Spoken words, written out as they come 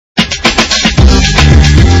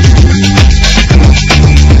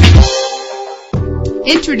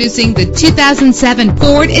Introducing the 2007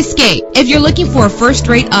 Ford Escape. If you're looking for a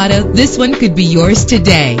first-rate auto, this one could be yours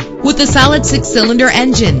today. With a solid 6-cylinder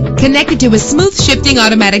engine connected to a smooth shifting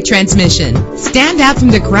automatic transmission. Stand out from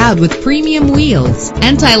the crowd with premium wheels.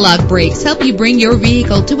 Anti-lock brakes help you bring your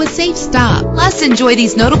vehicle to a safe stop. Plus, enjoy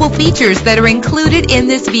these notable features that are included in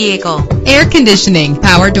this vehicle: air conditioning,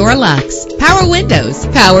 power door locks, power windows,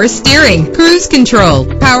 power steering, cruise control,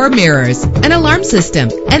 power mirrors, an alarm system,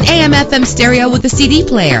 an AM/FM stereo with a CD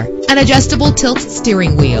player, an adjustable tilt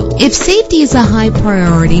steering wheel. If safety is a high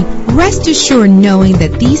priority, rest assured knowing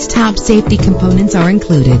that these top safety components are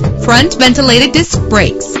included: front ventilated disc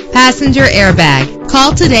brakes, passenger airbag.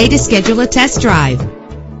 Call today to schedule a test drive.